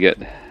I need to get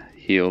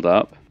healed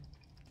up.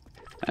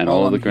 And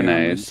all of the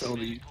grenades.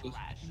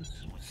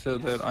 So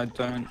that I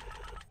don't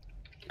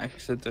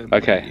accidentally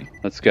Okay,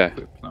 let's go.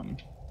 equip them.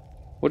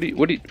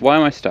 Why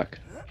am I stuck?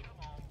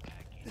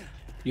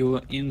 You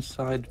were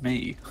inside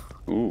me.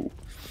 Ooh.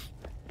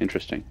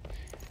 Interesting.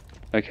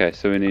 Okay,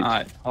 so we need.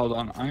 Alright, hold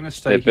on. I'm gonna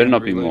stay There here better and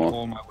not be reload more.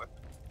 all my weapons.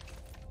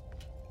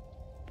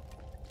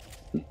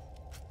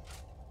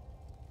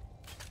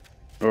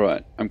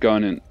 Alright, I'm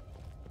going in.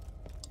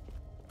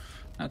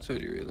 That's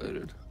already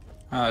reloaded.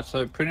 Alright,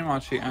 so pretty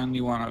much the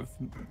only one I've...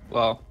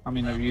 Well, I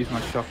mean, I've used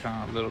my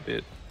shotgun a little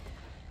bit.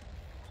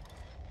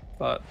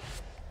 But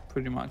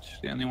pretty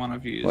much the only one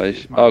I've used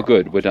is my Oh,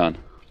 good. rifle. We're done.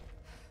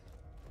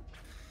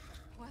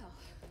 Well,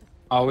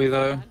 Are we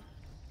though?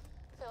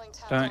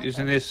 feeling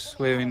Isn't this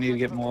where we need to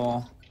get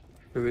more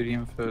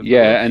iridium for...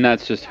 Yeah, and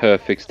that's just her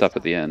fixed up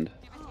at the end.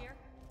 Give it here.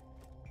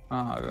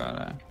 Oh,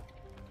 right.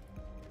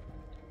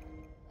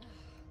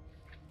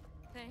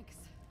 Thanks.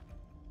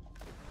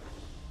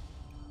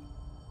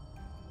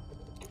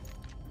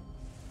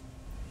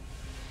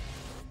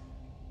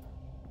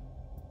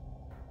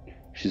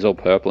 She's all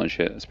purple and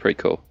shit. It's pretty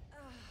cool.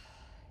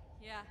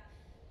 Yeah.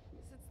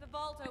 Since the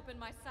vault opened,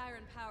 my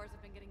siren powers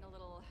have been getting a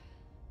little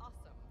awesome.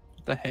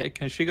 What the heck?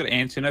 Has she got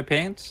ants in her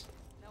pants?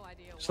 No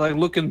idea She's like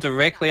looking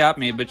directly at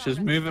me, but she's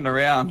moving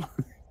around.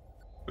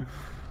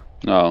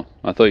 Oh,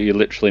 I thought you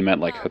literally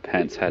meant like her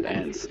pants had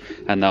ants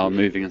and they were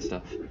moving and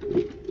stuff.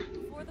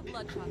 Before the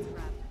bloodshots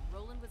grabbed,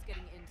 Roland was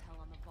getting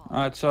intel on the vault.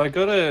 Alright, so I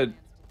got an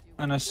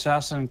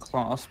assassin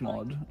class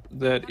mod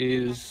that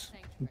is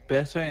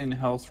better in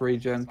health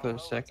regen per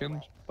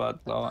second, but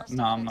lower.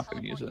 No, I'm not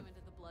going to use it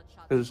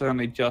because it's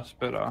only just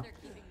better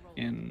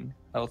in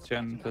health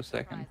gen per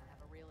second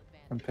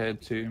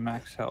compared to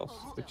max health,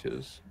 which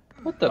is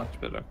What the much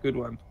better. Good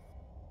one.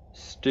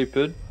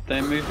 stupid?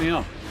 They moved me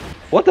off.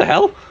 What the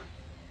hell?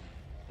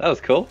 That was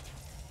cool.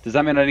 Does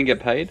that mean I didn't get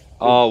paid?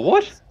 Oh,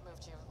 what?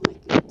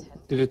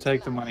 Did it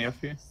take the money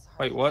off you?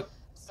 Wait, what?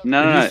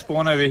 No, Did no, you no.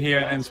 spawn over here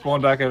and then spawn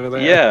back over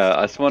there? Yeah,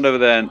 I spawned over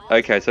there. And,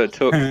 okay, so it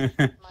took You're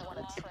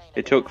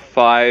doing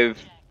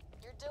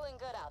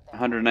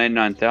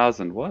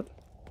 589,000. What?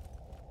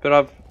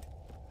 But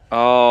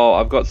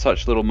I've got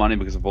such little money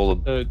because of all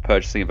the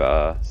purchasing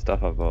of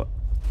stuff I've bought.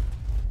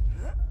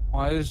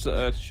 Why is the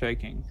earth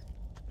shaking?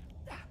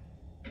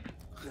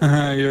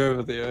 You're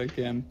over there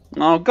again.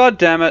 Oh, god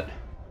damn it!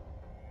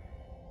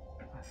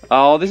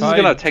 Oh, this is Try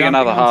gonna take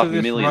another jumping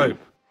onto this $500,000. rope.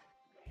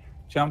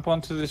 Jump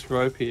onto this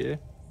rope here.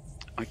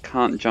 I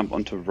can't jump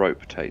onto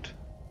rope, Tate.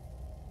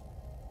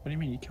 What do you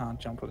mean you can't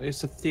jump on it?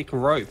 It's a thick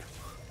rope.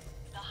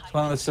 It's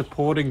one of the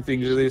supporting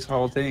things of this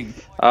whole thing.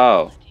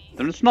 Oh,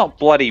 then it's not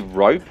bloody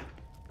rope.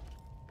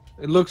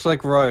 It looks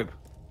like rope.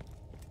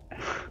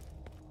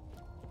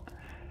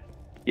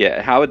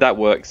 Yeah, how would that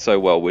work so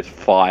well with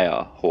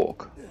Fire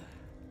Hawk?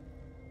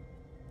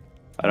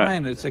 I don't.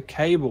 Man, it's a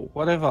cable.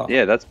 Whatever.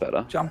 Yeah, that's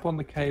better. Jump on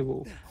the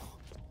cable.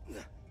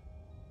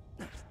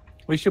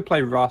 We should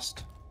play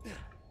Rust.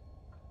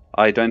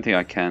 I don't think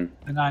I can.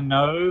 And I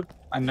know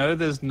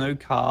there's no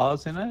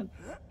cars in it,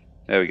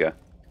 There we go.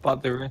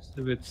 but the rest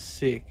of it's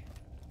sick.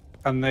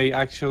 And they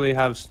actually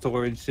have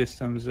storage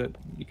systems that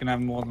you can have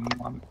more than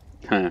one.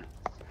 Huh.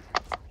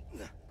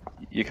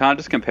 You can't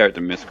just compare it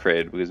to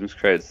Miscreated because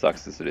Miscreated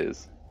sucks as it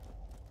is.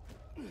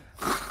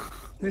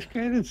 This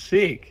game is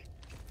sick.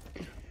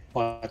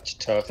 What you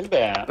talking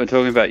about? We're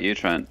talking about you,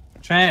 Trent.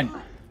 Trent,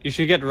 you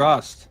should get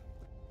Rust.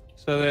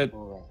 So that...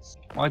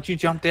 Why'd you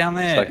jump down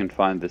there? So I can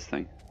find this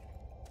thing.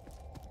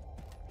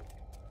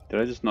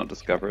 Did I just not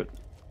discover it?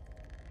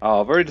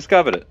 Oh, I've already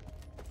discovered it.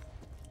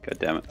 God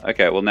damn it.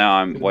 Okay, well now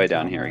I'm way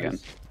down here again.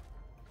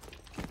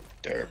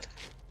 Derp.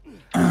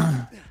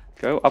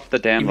 Go up the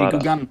damn Give me a ladder.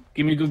 good gun.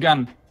 Give me a good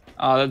gun.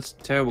 Oh, that's a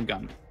terrible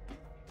gun.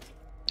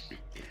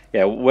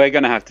 Yeah, we're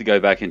gonna have to go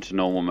back into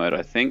normal mode,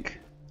 I think.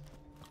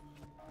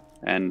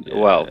 And,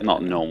 well,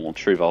 not normal,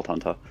 True Vault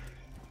Hunter.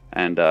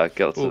 And,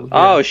 get Ooh,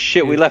 Oh yeah.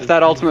 shit, we Yeah, left that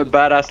that's- ultimate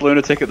badass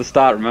lunatic at the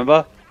start,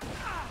 remember?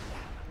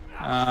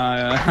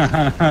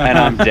 And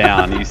I'm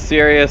down. Are you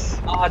serious?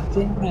 Oh,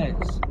 damn it.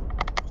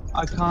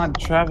 I can't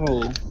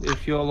travel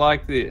if you're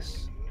like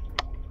this.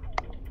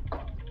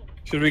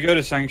 Should we go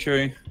to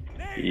Sanctuary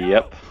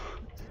Yep.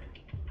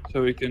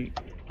 so we can...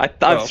 I've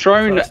Well,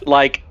 thrown, first-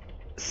 like,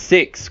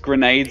 6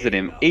 grenades at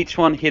him, each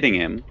one hitting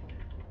him,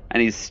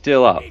 and he's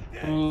still up.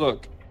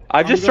 Look.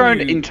 I've just I'm thrown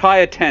gonna-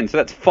 entire 10, so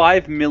that's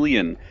 5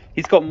 million.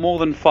 He's got more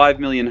than 5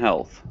 million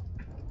health.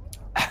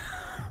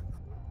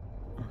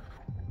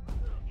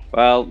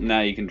 Well,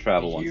 now you can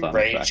travel once You I'm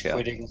rage back out.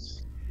 quitting.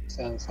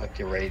 Sounds like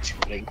you're rage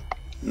quitting.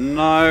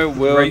 No,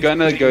 we're Rage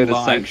gonna quitting go to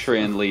live.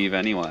 Sanctuary and leave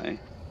anyway.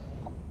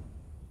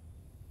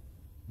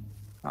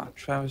 Ah,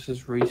 Travis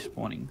is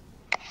respawning.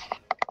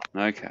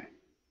 Okay.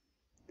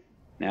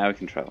 Now we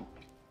can travel.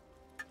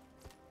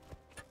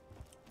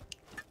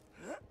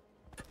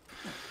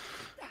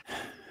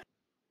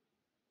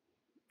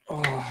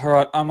 Oh,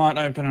 alright, I might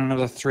open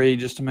another 3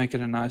 just to make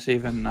it a nice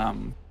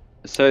even,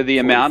 So the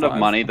amount of 45.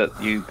 money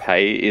that you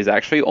pay is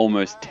actually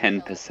almost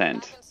 10%.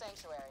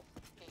 Sanctuary.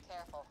 Be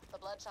careful. The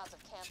bloodshots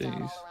have camped out Jeez.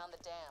 all around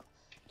the dam.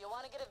 You'll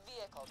want to get a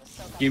vehicle to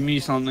soak up give the me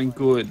fumes something for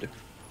good.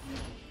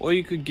 Or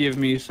you could give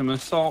me some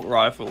assault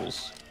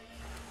rifles.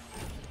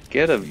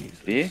 Get a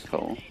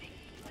vehicle.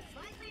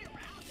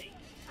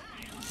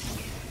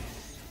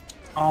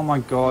 Oh my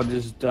god,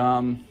 this is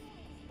dumb.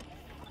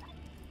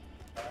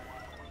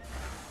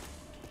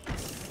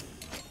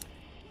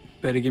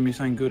 Better give me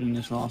something good in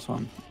this last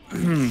one.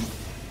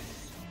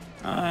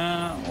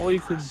 Or you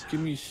could give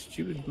me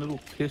stupid little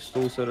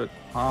pistols that are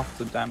half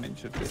the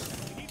damage of this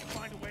thing. We need to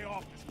find a way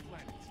off this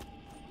planet.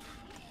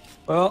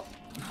 Well,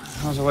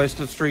 that was a waste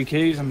of 3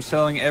 keys. I'm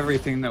selling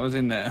everything that was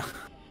in there.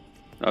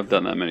 I've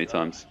done that many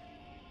times.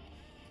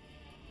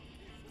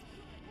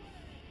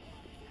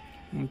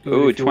 Good,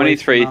 Ooh, if you're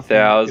wasting nothing,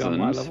 you're on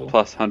my 23,000 level.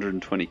 plus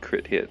 120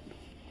 crit hit.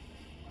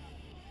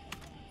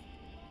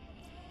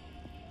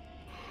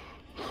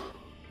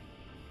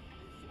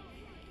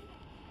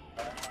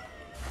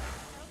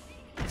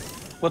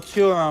 What's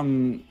your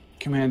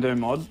commando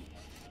mod?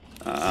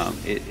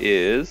 It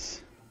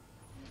is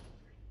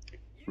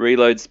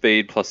reload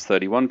speed plus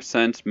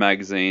 31%,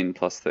 magazine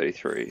plus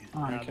 33. Oh,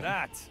 Now okay.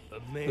 that's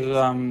 'Cause,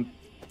 amazing.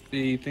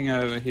 the thing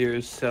over here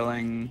is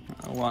selling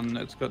one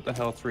that's got the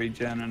health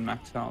regen and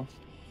max health.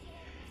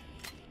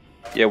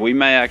 Yeah, we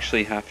may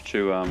actually have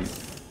to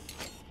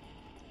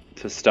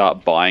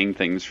start buying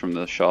things from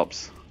the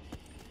shops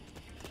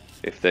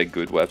if they're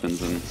good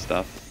weapons and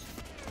stuff.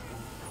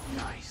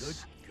 Good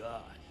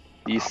God.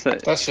 You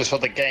said, That's just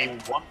what the game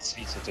wants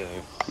me to do.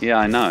 yeah,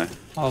 I know.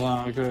 Hold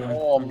on, I'll go.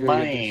 More I'll go get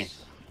money.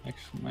 this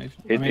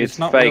exclamation. It- it's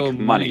not fake real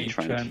money,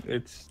 Trent. Trent.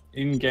 It's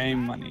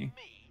in-game money.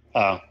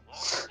 Oh,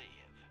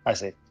 I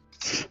see.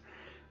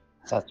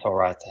 That's all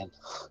right then.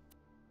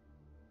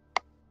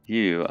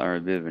 You are a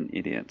bit of an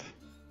idiot.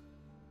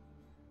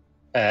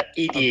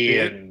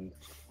 Idiot.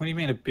 What do you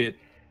mean a bit?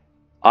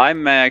 I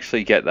may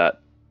actually get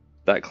that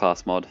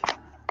class mod.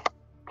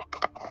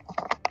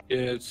 Yeah,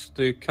 it's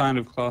the kind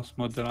of class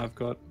mod that I've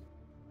got.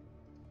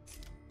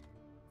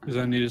 Because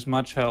I need as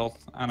much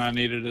health, and I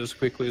need it as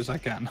quickly as I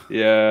can.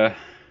 Yeah.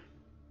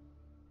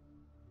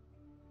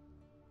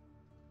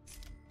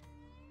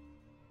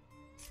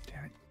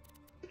 Damn it.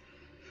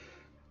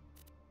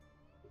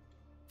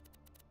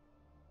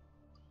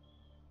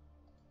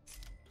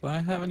 Do I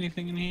have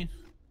anything in here?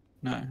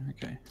 No,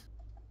 okay.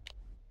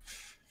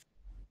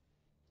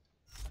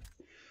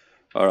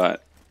 All right.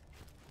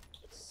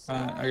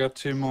 I got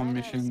 2 more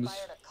Kinda missions.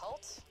 inspired a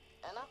cult,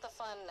 and not the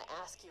fun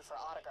ask you for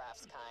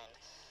autographs kind.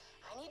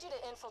 I need you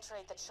to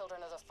infiltrate the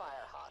Children of the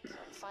Firehawk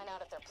and find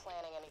out if they're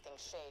planning anything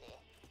shady.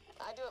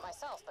 I do it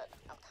myself, but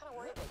I'm kind of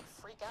worried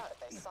they'd freak out if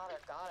they saw their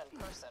god in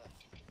person.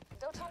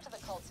 Go talk to the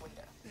cult's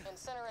leader,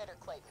 Incinerator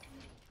Clayton.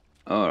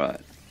 All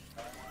right.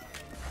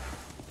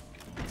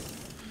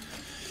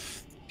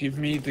 Give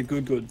me the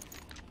good.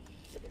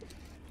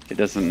 It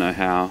doesn't know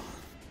how.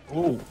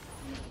 Ooh.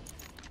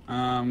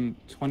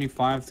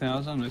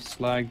 25,000 with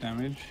slag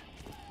damage.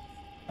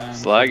 And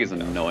Slag is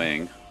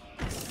annoying.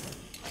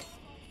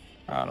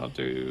 Alright, I'll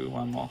do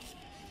one more.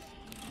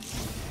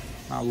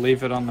 I'll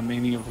leave it on the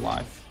meaning of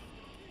life.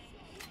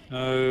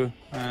 No,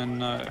 and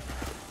no.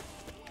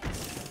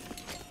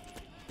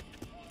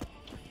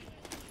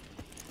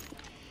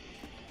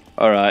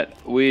 Alright,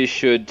 we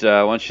should,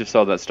 once you've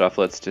sold that stuff,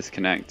 let's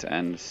disconnect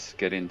and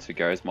get into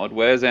Gary's mod.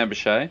 Where's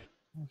Ambushe?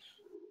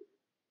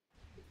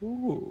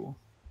 Ooh.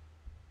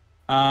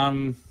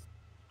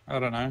 I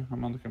don't know.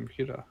 I'm on the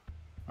computer.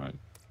 Right.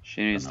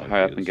 She needs know to what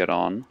hurry it up and is. get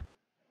on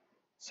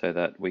so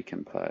that we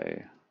can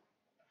play.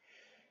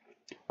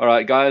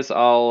 Alright guys,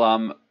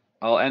 I'll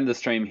end the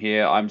stream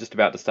here. I'm just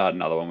about to start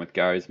another one with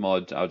Gary's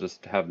mod. I'll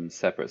just have them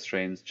separate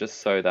streams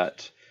just so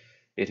that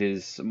it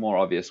is more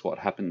obvious what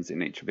happens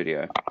in each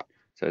video.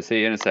 So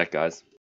see you in a sec, guys.